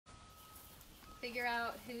figure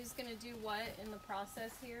out who's going to do what in the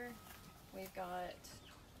process here. We've got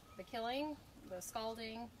the killing, the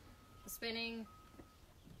scalding, the spinning,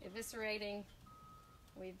 eviscerating.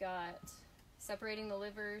 We've got separating the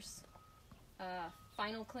livers,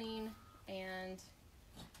 final clean, and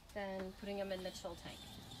then putting them in the chill tank.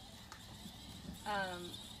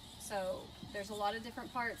 So there's a lot of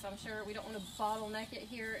different parts. I'm sure we don't want to bottleneck it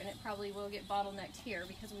here, and it probably will get bottlenecked here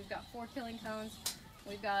because we've got 4 killing cones.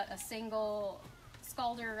 We've got a single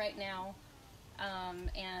scalder right now,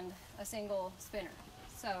 and a single spinner.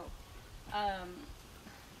 So,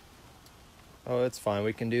 oh, it's fine.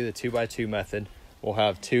 We can do the 2x2 method. We'll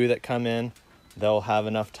have 2 that come in. They'll have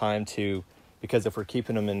enough time to, because if we're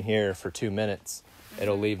keeping them in here for 2 minutes,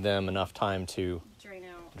 it'll leave them enough time to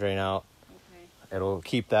drain out. Okay. It'll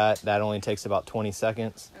keep that. That only takes about 20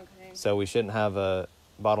 seconds. Okay. So we shouldn't have a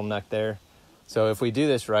bottleneck there. So if we do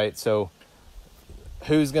this right, so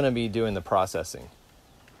who's going to be doing the processing?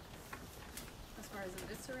 As far as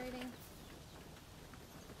eviscerating?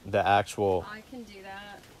 The actual... I can do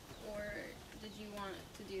that. Or did you want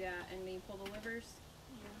to do that and me pull the livers?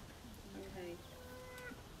 Yeah. Okay.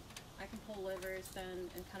 I can pull livers then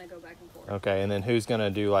and kind of go back and forth. Okay, and then who's going to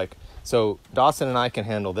do like... So Dawson and I can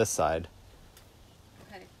handle this side.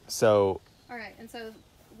 Okay. So... All right, and so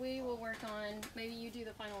we will work on... Maybe you do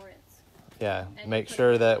the final rinse. Yeah, make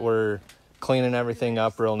sure that we're cleaning everything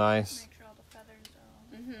up real nice. Make sure all the feathers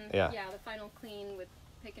are all... Yeah, the final clean with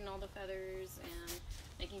picking all the feathers and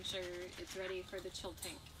making sure it's ready for the chill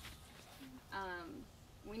tank.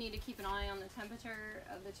 We need to keep an eye on the temperature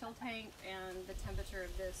of the chill tank and the temperature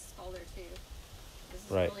of this scalder too. This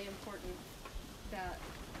is really important that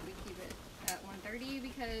we keep it at 130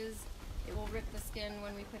 because it will rip the skin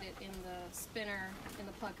when we put it in the spinner, in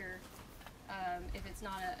the plucker, if it's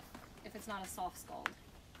not a soft scald.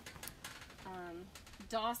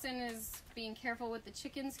 Dawson is being careful with the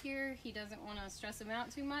chickens here. He doesn't want to stress them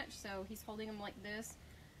out too much, so he's holding them like this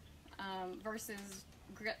versus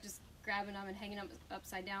just grabbing them and hanging them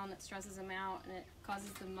upside down. That stresses them out and it causes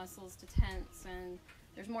the muscles to tense, and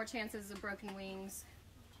there's more chances of broken wings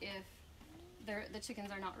if the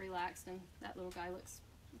chickens are not relaxed, and that little guy looks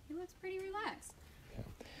pretty relaxed. Yeah.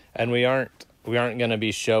 And we aren't going to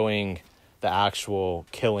be showing the actual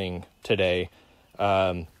killing today.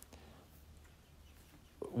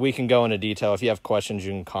 We can go into detail. If you have questions,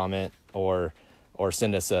 you can comment or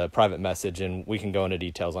send us a private message, and we can go into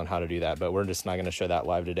details on how to do that. But we're just not going to show that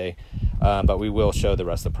live today. But we will show the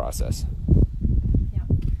rest of the process. Yeah.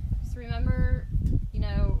 Just remember,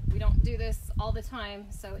 we don't do this all the time,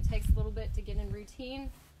 so it takes a little bit to get in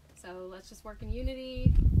routine. So let's just work in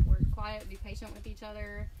unity, work quiet, be patient with each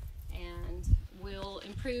other, and we'll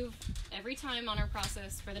improve every time on our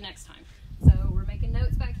process for the next time. So we're making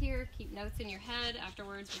notes back here. Keep notes in your head.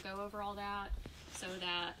 Afterwards, we'll go over all that so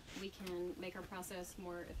that we can make our process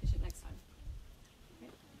more efficient next time.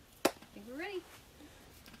 Okay. I think we're ready.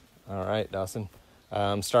 All right, Dawson.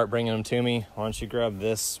 Start bringing them to me. Why don't you grab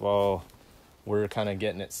this while we're kind of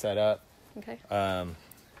getting it set up. Okay.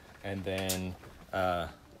 And then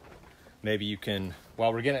maybe you can,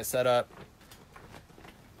 while we're getting it set up,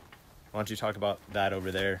 why don't you talk about that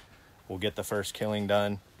over there? We'll get the first killing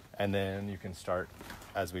done, and then you can start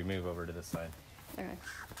as we move over to this side. All right.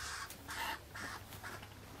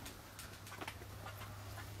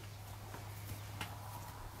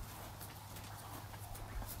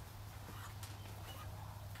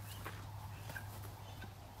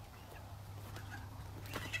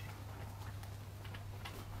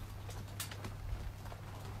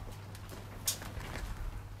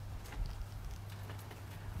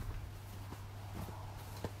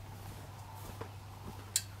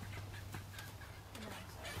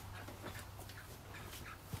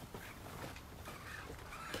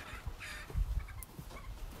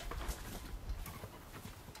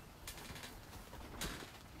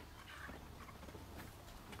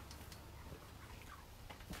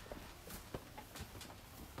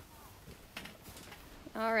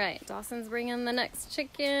 All right, Dawson's bringing the next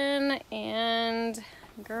chicken, and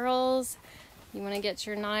girls, you want to get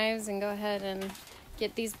your knives and go ahead and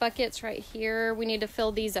get these buckets right here. We need to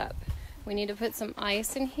fill these up. We need to put some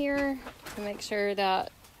ice in here to make sure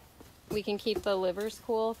that we can keep the livers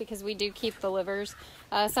cool, because we do keep the livers.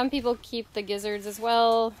 Some people keep the gizzards as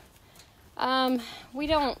well. We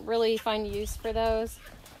don't really find use for those,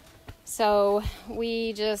 so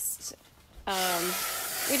we just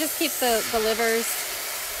keep the livers.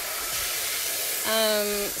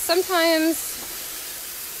 Sometimes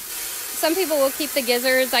some people will keep the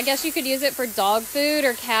gizzards. I guess you could use it for dog food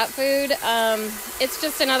or cat food. It's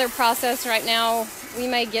just another process right now. We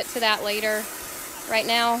may get to that later. Right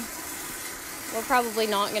now, we're probably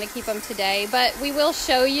not going to keep them today, but we will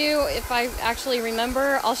show you, if I actually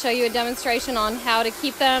remember, I'll show you a demonstration on how to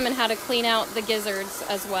keep them and how to clean out the gizzards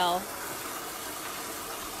as well.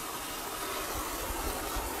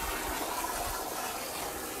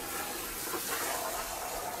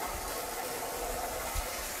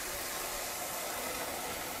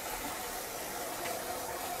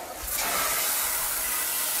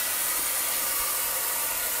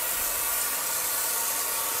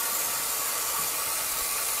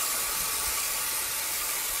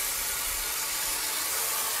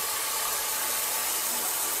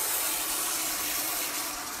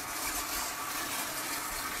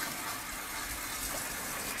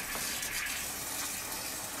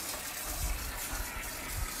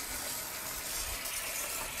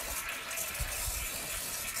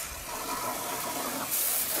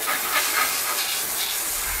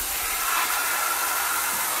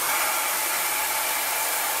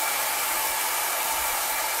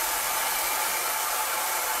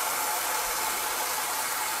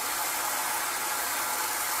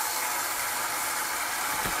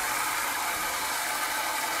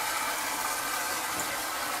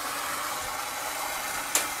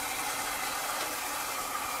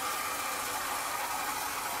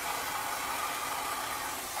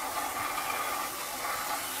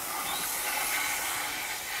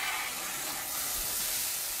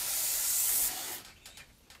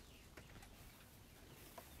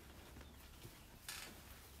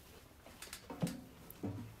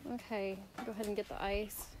 Okay, go ahead and get the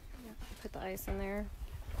ice. Put the ice in there.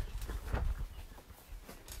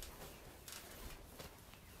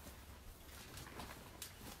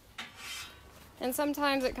 And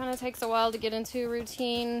sometimes it kind of takes a while to get into a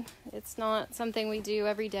routine. It's not something we do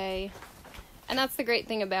every day. And that's the great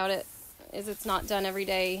thing about it, is it's not done every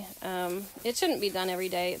day. It shouldn't be done every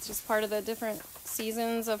day. It's just part of the different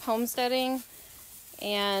seasons of homesteading.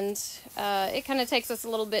 And it kind of takes us a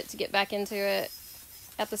little bit to get back into it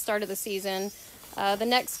at the start of the season. The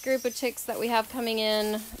next group of chicks that we have coming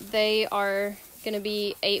in, they are going to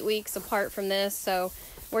be 8 weeks apart from this, so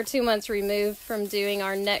we're 2 months removed from doing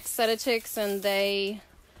our next set of chicks, and it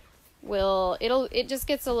just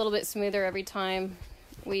gets a little bit smoother every time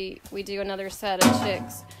we do another set of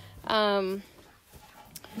chicks. And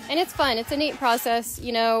it's fun. It's a neat process.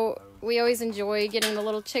 You know, we always enjoy getting the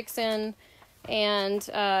little chicks in. And,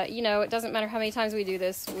 you know, it doesn't matter how many times we do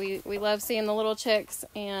this. We love seeing the little chicks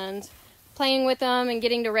and playing with them and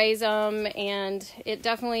getting to raise them. And it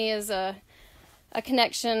definitely is a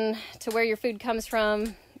connection to where your food comes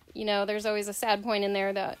from. You know, there's always a sad point in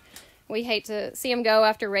there that we hate to see them go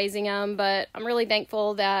after raising them. But I'm really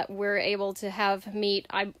thankful that we're able to have meat.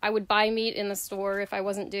 I would buy meat in the store if I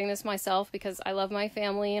wasn't doing this myself, because I love my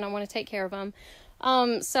family and I want to take care of them.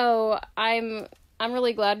 So I'm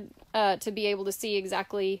really glad to be able to see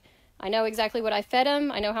exactly, I know exactly what I fed them.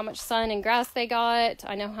 I know how much sun and grass they got.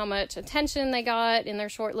 I know how much attention they got in their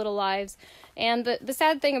short little lives. And the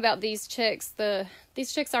sad thing about these chicks,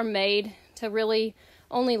 these chicks are made to really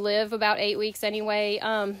only live about 8 weeks anyway.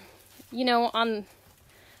 You know, on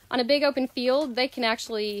a big open field, they can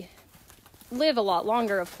actually live a lot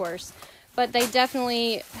longer, of course. But they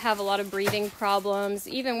definitely have a lot of breathing problems,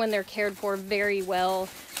 even when they're cared for very well.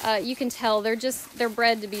 You can tell they're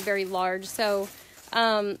bred to be very large. So,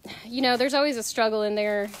 you know, there's always a struggle in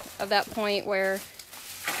there of that point where,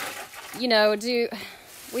 you know,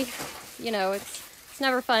 it's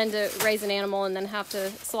never fun to raise an animal and then have to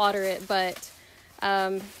slaughter it. But,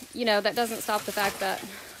 you know, that doesn't stop the fact that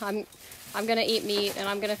I'm going to eat meat and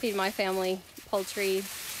I'm going to feed my family poultry.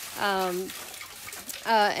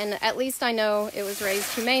 And at least I know it was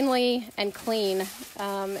raised humanely and clean,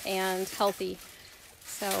 and healthy.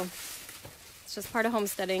 So it's just part of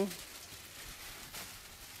homesteading.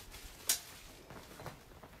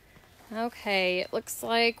 Okay, it looks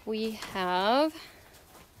like we have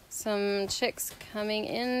some chicks coming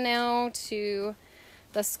in now to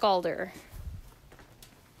the scalder.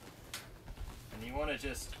 And you want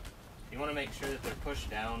to make sure that they're pushed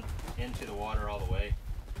down into the water all the way.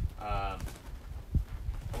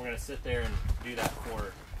 We're going to sit there and do that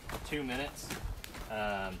for 2 minutes.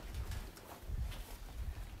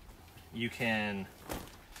 You can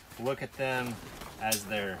look at them as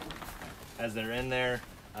they're in there.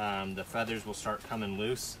 The feathers will start coming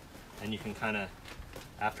loose, and you can kind of,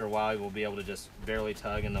 after a while, you will be able to just barely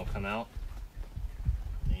tug and they'll come out.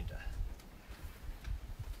 Need to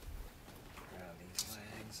grab these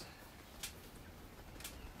legs.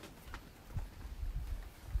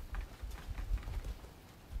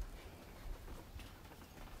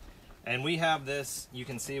 And we have this, you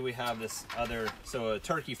can see we have this other, so a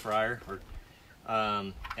turkey fryer, or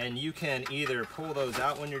And you can either pull those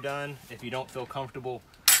out when you're done if you don't feel comfortable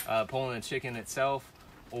pulling the chicken itself,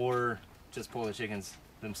 or just pull the chickens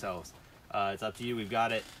themselves. It's up to you. We've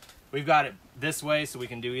got it this way, so we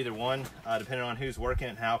can do either one, depending on who's working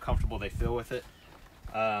and how comfortable they feel with it.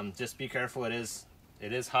 Just be careful. It is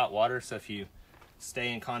hot water, so if you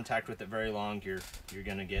stay in contact with it very long, you're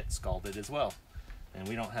gonna get scalded as well. And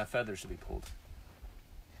we don't have feathers to be pulled.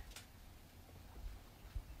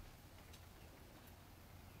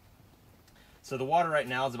 So the water right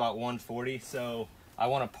now is about 140, so I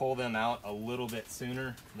want to pull them out a little bit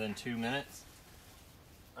sooner than 2 minutes.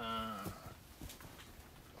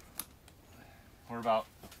 We're about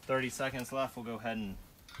 30 seconds left. We'll go ahead and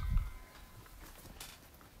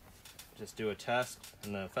just do a test.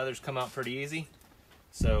 And the feathers come out pretty easy,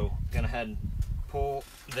 so I'm gonna head and pull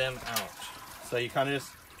them out. So you kind of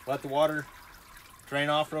just let the water drain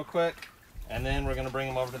off real quick, and then we're gonna bring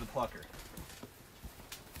them over to the plucker.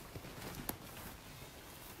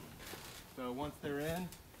 So once they're in,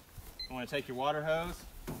 you want to take your water hose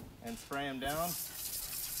and spray them down.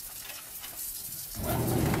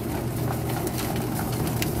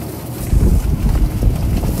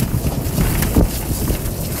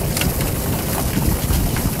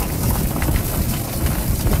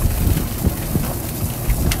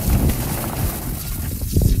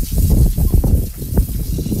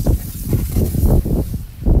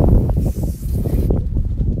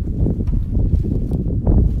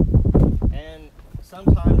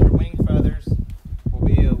 Sometimes your wing feathers will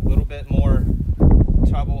be a little bit more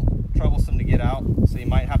troublesome to get out, so you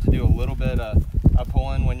might have to do a little bit of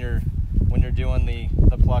pulling when you're doing the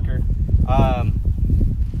plucker.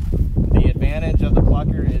 The advantage of the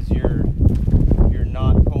plucker is you're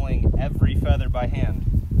not pulling every feather by hand.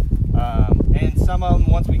 And some of them,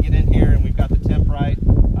 once we get in here and we've got the temp right,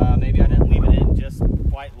 maybe I didn't leave it in just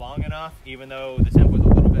quite long enough, even though the temp was a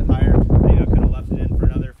little bit higher. Maybe I could have left it in for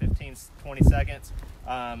another 15-20 seconds,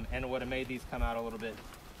 and it would have made these come out a little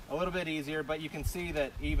bit easier. But you can see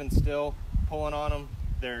that even still pulling on them,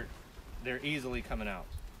 they're easily coming out.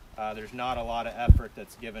 There's not a lot of effort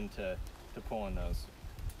that's given to pulling those.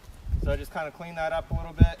 So just kind of clean that up a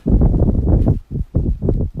little bit,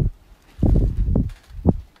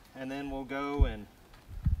 and then we'll go and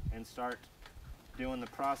start doing the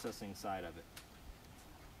processing side of it.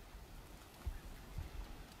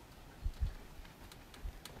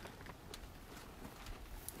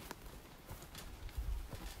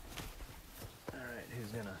 All right,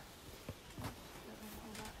 who's gonna?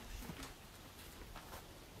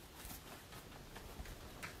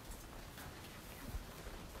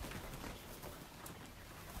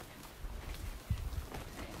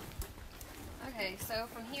 Okay, so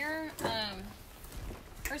from here,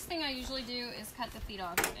 first thing I usually do is cut the feet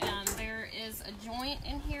off, and there is a joint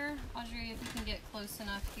in here. Audrey, if you can get close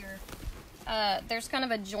enough here. There's kind of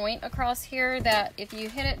a joint across here that if you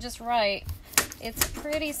hit it just right, it's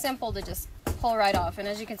pretty simple to just pull right off. And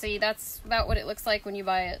as you can see, that's about what it looks like when you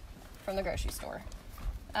buy it from the grocery store.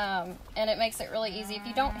 And it makes it really easy. If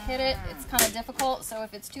you don't hit it, it's kind of difficult. So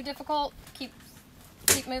if it's too difficult, keep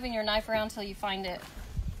moving your knife around till you find it.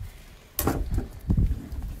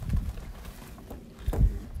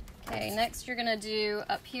 Okay, next you're gonna do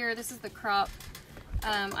up here, this is the crop.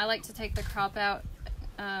 I like to take the crop out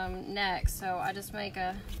next, so I just make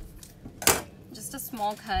just a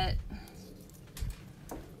small cut.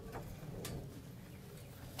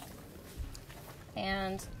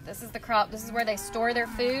 And this is the crop. This is where they store their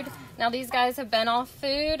food. Now these guys have been off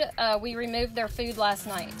food. We removed their food last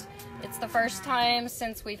night. It's the first time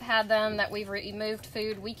since we've had them that we've removed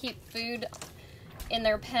food. We keep food in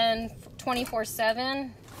their pen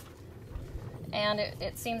 24/7. And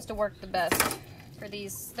it seems to work the best for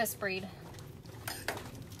this breed.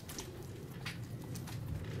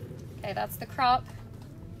 Okay, that's the crop.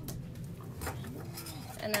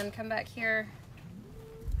 And then come back here.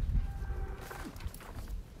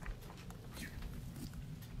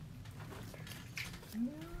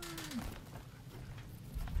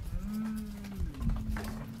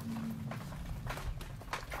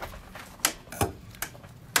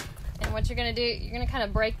 What you're going to do, you're going to kind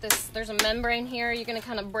of break this. There's a membrane here. You're going to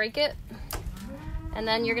kind of break it, and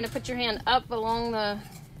then you're going to put your hand up along the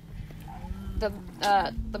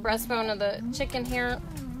breastbone of the chicken here,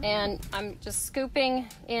 and I'm just scooping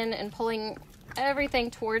in and pulling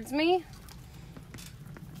everything towards me.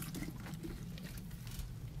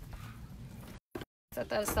 Set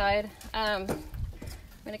that aside. I'm going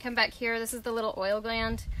to come back here. This is the little oil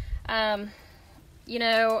gland. You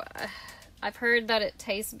know, I've heard that it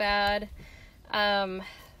tastes bad.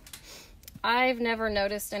 I've never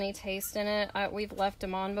noticed any taste in it. We've left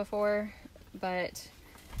them on before. but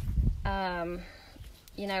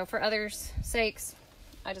you know, for others' sakes,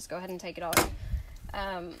 I just go ahead and take it off.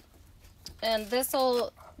 And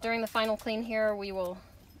this'll, during the final clean here, we will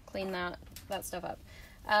clean that stuff up.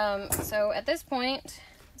 So at this point,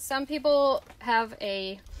 some people have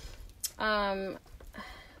a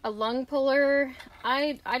lung puller.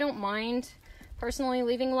 I don't mind personally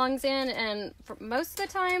leaving lungs in, and for most of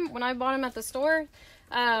the time when I bought them at the store,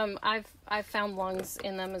 I've found lungs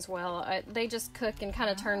in them as well. They just cook and kind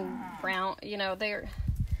of turn brown. You know, they're,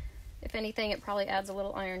 if anything, it probably adds a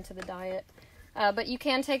little iron to the diet. But you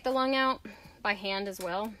can take the lung out by hand as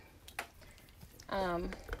well.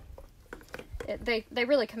 They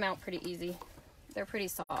really come out pretty easy. They're pretty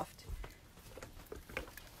soft.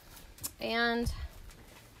 And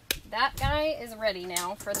that guy is ready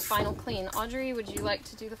now for the final clean. Audrey, would you like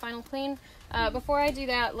to do the final clean? Before I do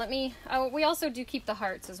that, we also do keep the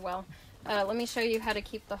hearts as well. Let me show you how to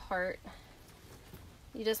keep the heart.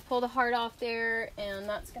 You just pull the heart off there, and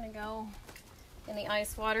that's gonna go in the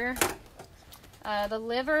ice water. The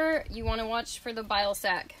liver, you want to watch for the bile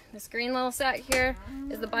sac. This green little sac here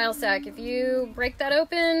is the bile sac. If you break that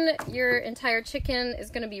open, your entire chicken is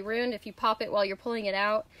going to be ruined if you pop it while you're pulling it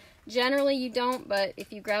out. Generally you don't, but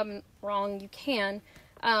if you grab them wrong, you can.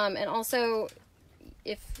 And also,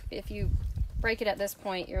 if you break it at this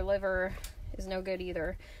point, your liver is no good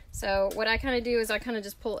either. So what I kind of do is I kind of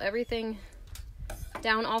just pull everything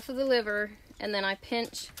down off of the liver, and then I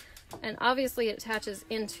pinch, and obviously it attaches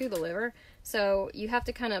into the liver. So you have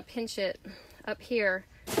to kind of pinch it up here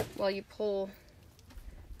while you pull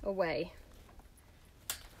away.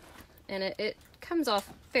 And it comes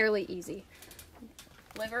off fairly easy.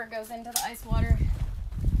 Liver goes into the ice water.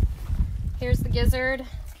 Here's the gizzard.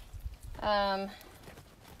 And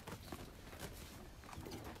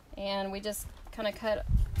we just kind of cut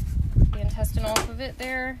the intestine off of it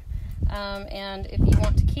there. And if you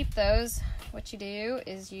want to keep those, what you do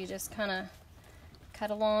is you just kind of cut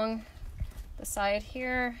along the side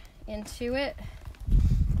here into it.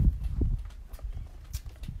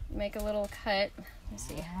 Make a little cut. Let me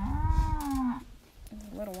see. A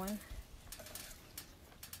little one.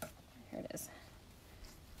 Here it is.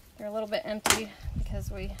 They're a little bit empty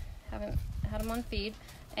because we haven't had them on feed.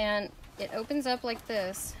 And it opens up like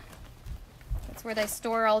this. That's where they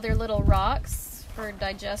store all their little rocks for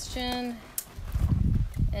digestion.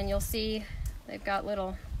 And you'll see they've got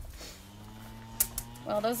little,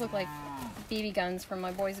 well, those look like BB guns from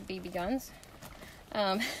my boys' BB guns.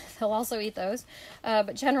 They'll also eat those.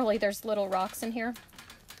 But generally there's little rocks in here.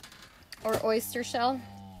 Or oyster shell.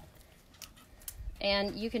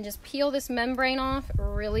 And you can just peel this membrane off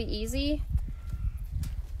really easy.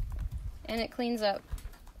 And it cleans up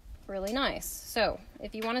really nice. So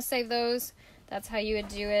if you want to save those, that's how you would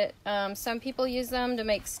do it. Some people use them to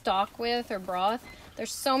make stock with or broth.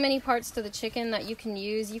 There's so many parts to the chicken that you can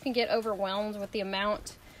use. You can get overwhelmed with the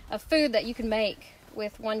amount of food that you can make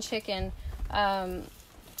with one chicken,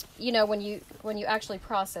 you know, when you actually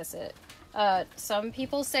process it. Some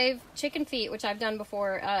people save chicken feet, which I've done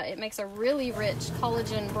before. It makes a really rich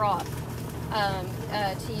collagen broth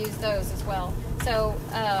to use those as well. So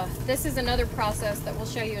this is another process that we'll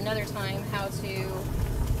show you another time, how to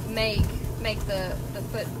make the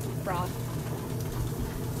foot broth.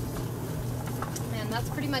 And that's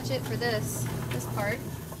pretty much it for this part.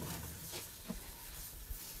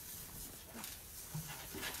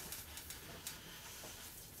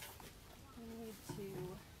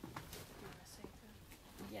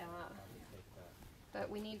 But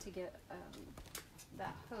we need to get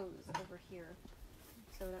that hose over here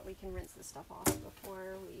so that we can rinse the stuff off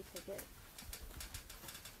before we take it.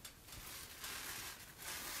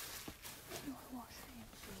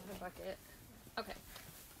 The bucket. Okay.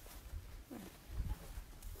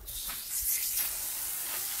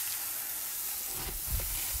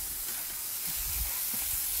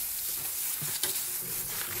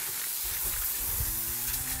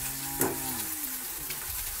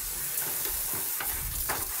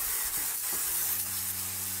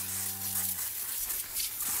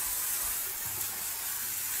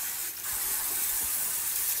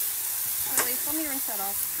 Let me rinse that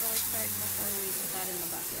off really quick before we put that in the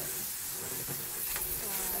bucket.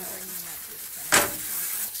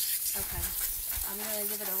 Okay, I'm going to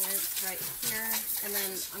give it a rinse right here, and then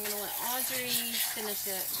I'm going to let Audrey finish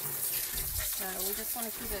it. So we just want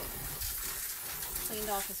to keep it cleaned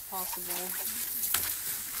off as possible.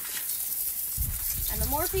 And the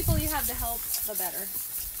more people you have to help, the better.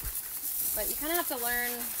 But you kind of have to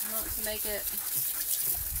learn not to make it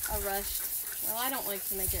a rush. Well, I don't like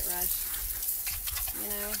to make it rushed. You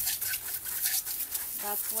know,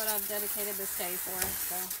 that's what I've dedicated this day for,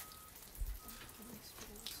 so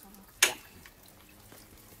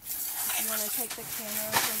want to take the camera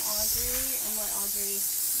from Audrey and let Audrey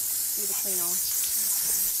do the clean off.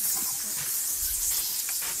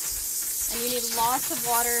 And you need lots of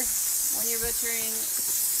water when you're butchering.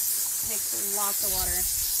 It takes lots of water.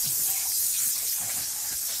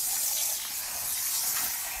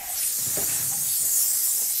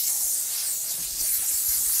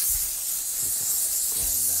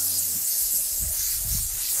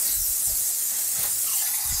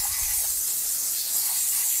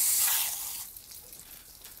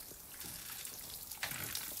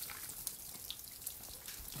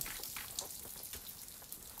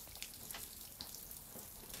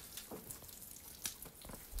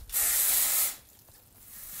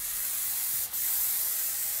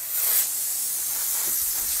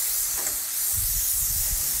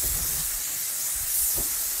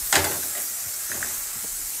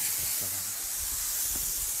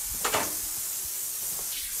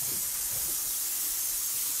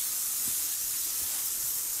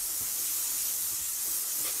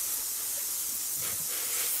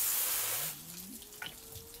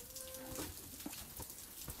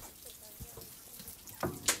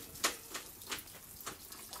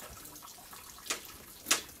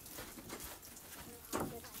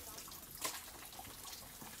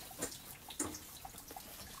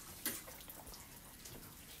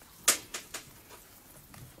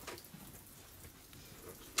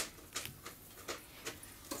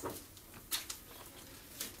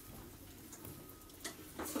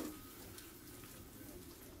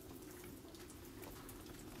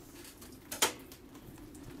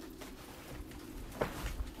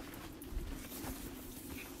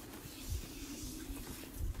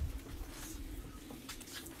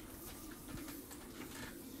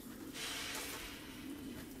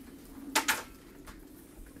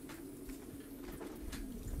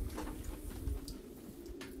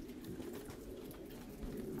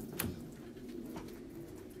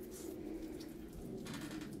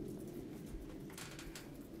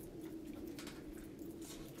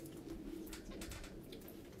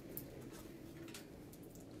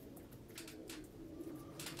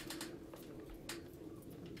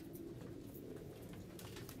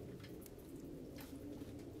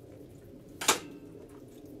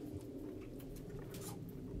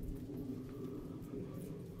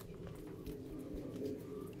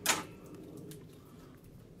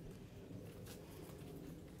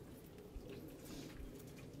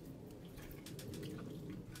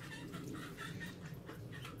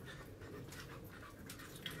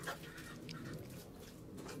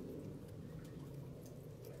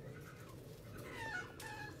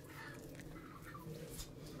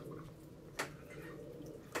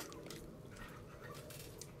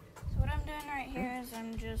 Right here is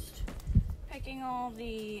I'm just picking all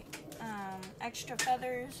the extra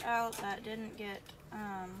feathers out that didn't get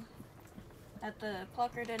that the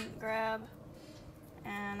plucker didn't grab,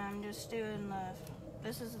 and I'm just doing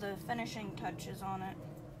this is the finishing touches on it.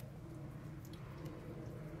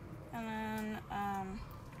 And then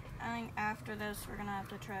I think after this we're gonna have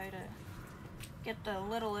to try to get the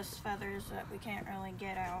littlest feathers that we can't really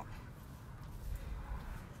get out.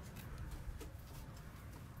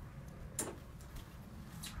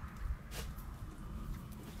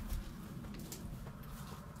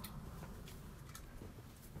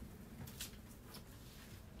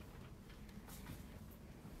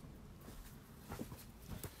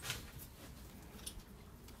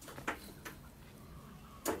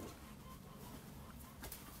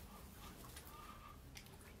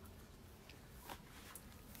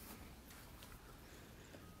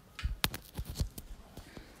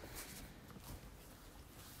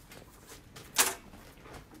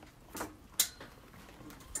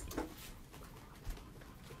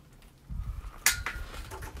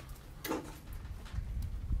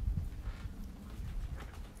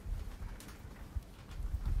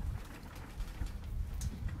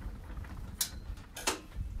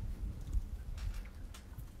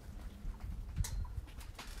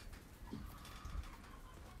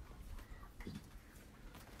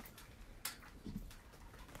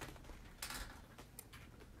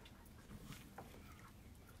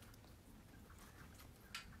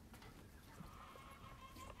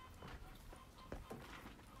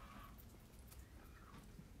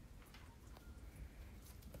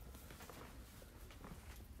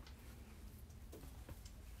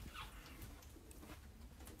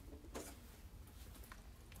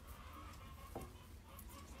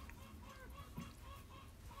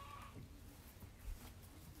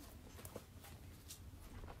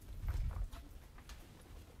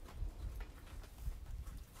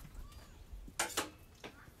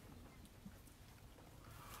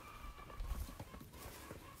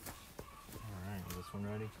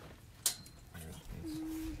 ready?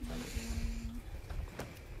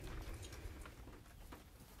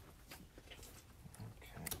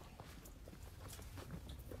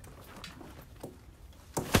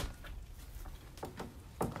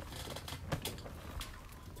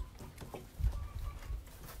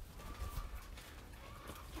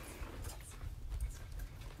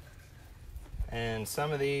 And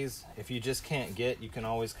some of these, if you just can't get, you can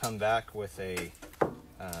always come back with a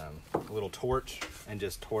little torch and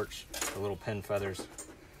just torch the little pin feathers.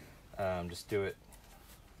 Just do it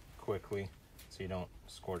quickly so you don't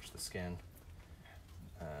scorch the skin.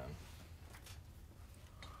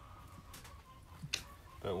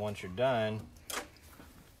 But once you're done,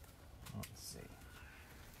 let's see.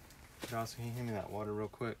 Joss, can you hand me that water real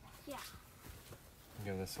quick? Yeah.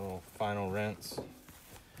 Give this a little final rinse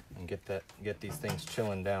and get these things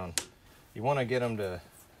chilling down. You want to get them to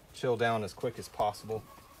chill down as quick as possible,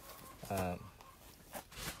 and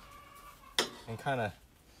kind of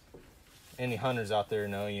any hunters out there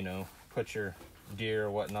know, put your deer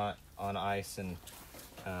or whatnot on ice, and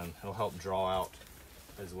it'll help draw out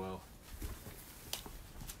as well.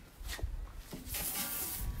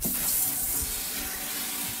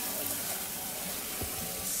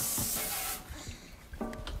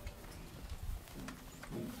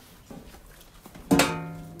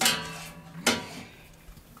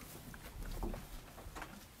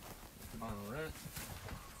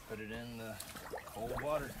 Put it in the cold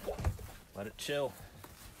water, let it chill.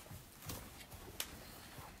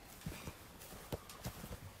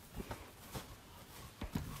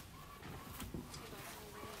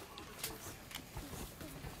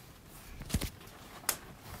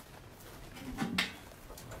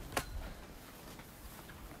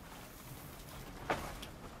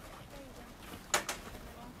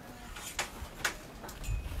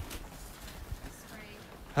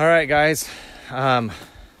 All right, guys.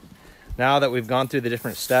 Now that we've gone through the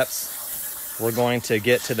different steps, we're going to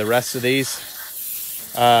get to the rest of these.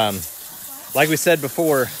 Like we said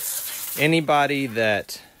before, anybody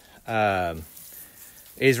that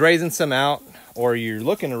is raising some out, or you're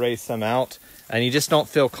looking to raise some out, and you just don't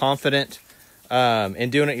feel confident in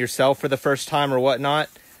doing it yourself for the first time or whatnot,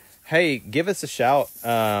 hey, give us a shout.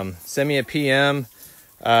 Send me a PM,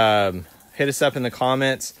 hit us up in the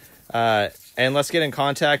comments, and let's get in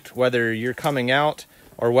contact, whether you're coming out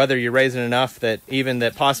or whether you're raising enough that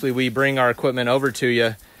possibly we bring our equipment over to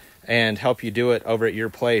you and help you do it over at your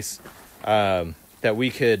place. That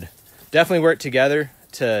we could definitely work together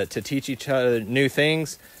to teach each other new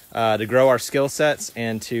things, to grow our skill sets,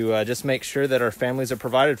 and to just make sure that our families are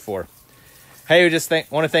provided for. Hey, we just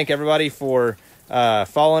want to thank everybody for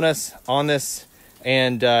following us on this.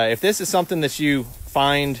 And if this is something that you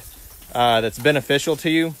find that's beneficial to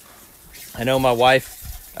you, I know my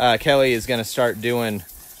wife, Kelly, is going to start doing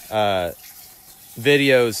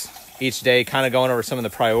videos each day, kind of going over some of the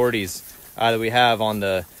priorities that we have on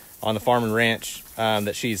the farm and ranch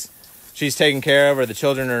that she's taking care of, or the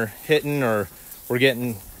children are hitting, or we're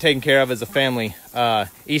getting taken care of as a family.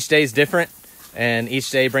 Each day is different, and each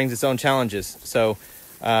day brings its own challenges. So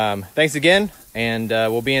thanks again, and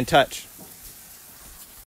we'll be in touch.